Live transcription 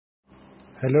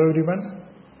Hello everyone,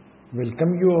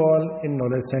 welcome you all in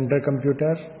Knowledge Center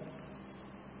Computer.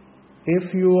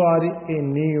 If you are a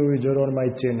new user on my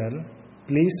channel,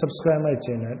 please subscribe my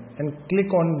channel and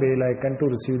click on bell icon to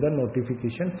receive the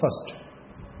notification first.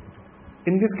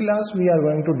 In this class we are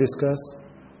going to discuss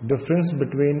difference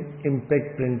between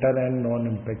impact printer and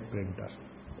non-impact printer.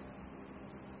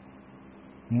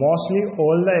 Mostly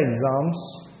all the exams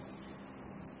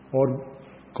or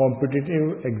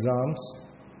competitive exams,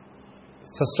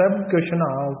 such type of question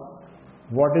asks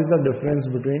what is the difference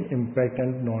between impact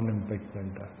and non-impact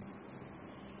printer.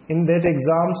 In that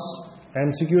exams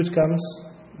MCQs comes,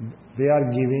 they are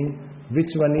giving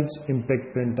which one is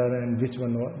impact printer and which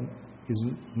one is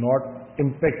not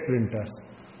impact printers.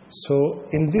 So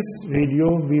in this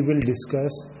video we will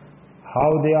discuss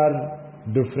how they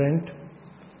are different.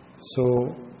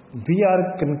 So we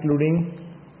are concluding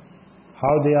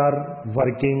how they are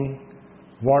working,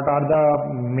 what are the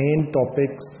main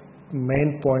topics,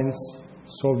 main points,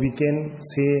 so we can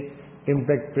say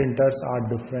impact printers are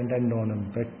different and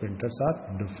non-impact printers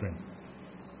are different.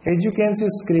 As you can see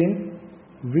screen,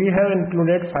 we have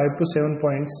included 5 to 7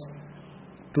 points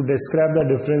to describe the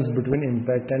difference between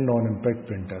impact and non-impact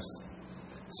printers.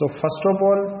 So first of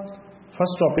all,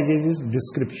 first topic is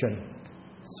description.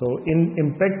 So in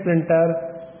impact printer,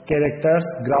 characters,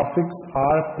 graphics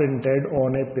are printed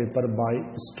on a paper by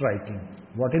striking.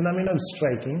 What is the meaning of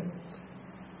striking?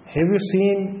 Have you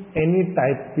seen any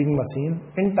typing machine?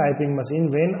 In typing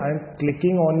machine, when I am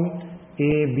clicking on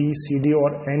A, B, C, D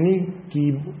or any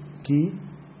key,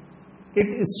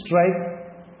 it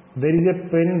strike. There is a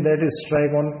pen that is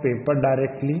strike on paper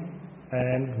directly,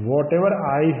 and whatever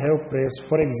I have pressed,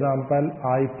 for example,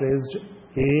 I pressed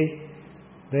A,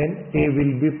 then A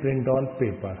will be print on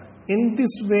paper. In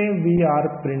this way, we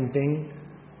are printing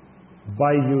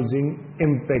by using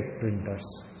impact printers.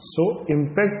 So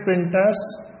impact printers,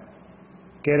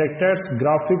 characters,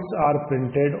 graphics are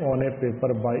printed on a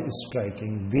paper by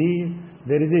striking.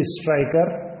 There is a striker,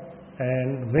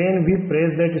 and when we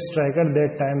press that striker,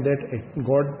 that time that it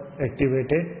got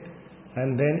activated,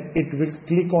 and then it will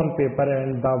click on paper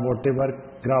and the whatever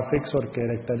graphics or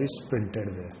character is printed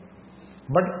there.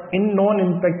 But in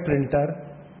non-impact printer,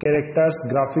 characters,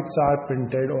 graphics are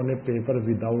printed on a paper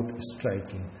without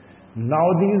striking. Now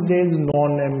these days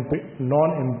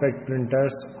non-impact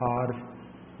printers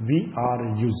we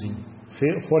are using.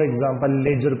 For example,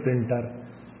 laser printer.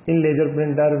 In laser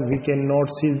printer we cannot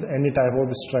see any type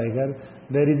of striker.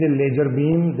 There is a laser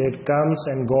beam that comes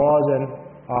and goes and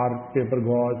our paper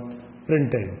got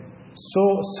printed.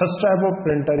 So such type of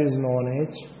printer is known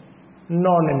as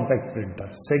non-impact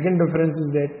printer. Second difference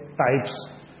is that types.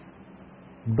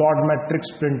 Dot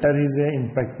matrix printer is an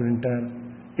impact printer.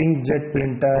 Inkjet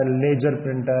printer, laser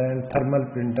printer and thermal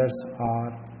printers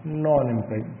are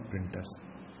non-impact printers.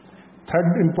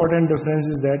 Third important difference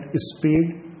is that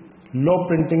speed. Low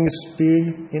printing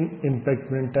speed in impact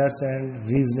printers and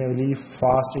reasonably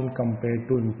fast in compared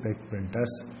to impact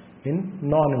printers in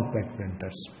non-impact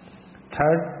printers.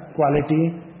 Third,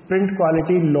 quality. Print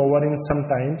quality lower in some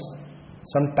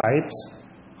types.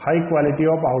 High quality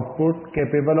of output,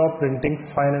 capable of printing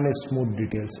fine and smooth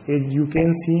details. As you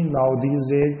can see now these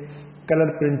days,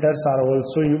 color printers are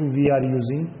also we are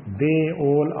using. They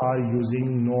all are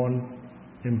using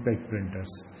non-impact printers.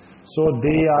 So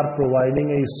they are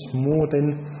providing a smooth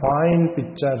and fine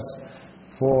pictures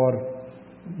for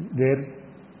their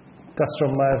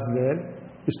customers, their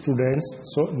students.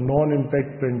 So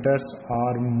non-impact printers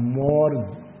are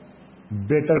more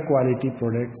better quality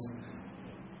products.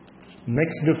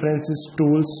 Next difference is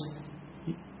tools.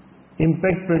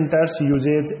 Impact printers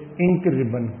uses ink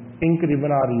ribbon. Ink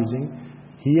ribbon are using.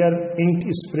 Here ink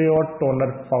spray or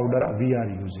toner powder we are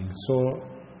using. So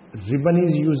ribbon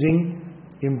is using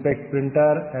impact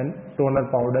printer and toner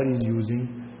powder is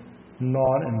using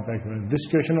non-impact printer. This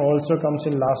question also comes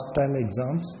in last time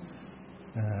exams.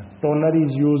 Toner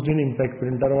is used in impact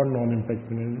printer or non-impact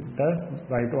printer.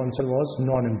 Right answer was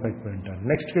non-impact printer.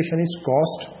 Next question is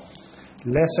cost.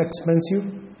 Less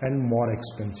expensive and more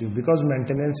expensive, because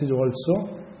maintenance is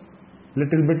also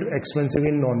little bit expensive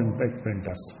in non-impact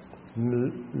printers.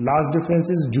 Last difference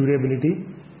is durability.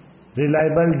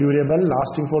 Reliable, durable,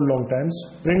 lasting for long times.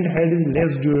 Print head is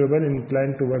less durable,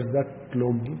 inclined towards the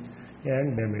clogging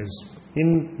and damage.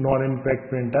 In non-impact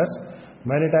printers,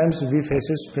 many times we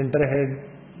faces printer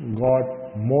head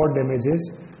got more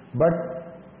damages, but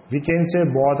we can say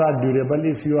both are durable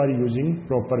if you are using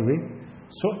proper way.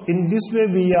 So in this way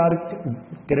we are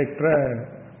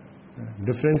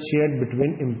differentiate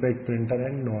between impact printer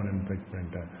and non-impact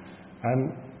printer. I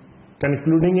am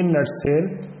concluding in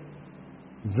nutshell.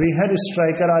 Where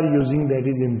striker are using, that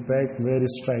is impact. Where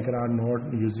striker are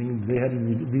not using, where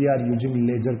we are using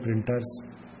laser printers,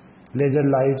 laser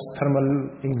lights, thermal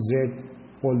inkjet,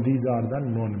 all these are the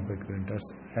non-impact printers.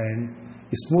 And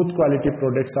smooth quality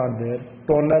products are there.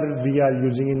 Toner we are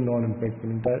using in non-impact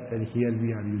printer, and here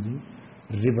we are using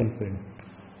ribbon print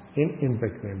in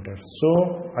impact printer.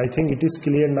 So I think it is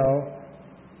clear now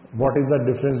what is the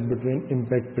difference between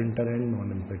impact printer and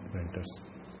non-impact printers.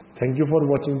 Thank you for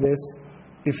watching this.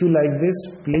 If you like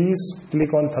this, please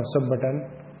click on thumbs up button.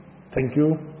 Thank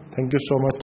you so much.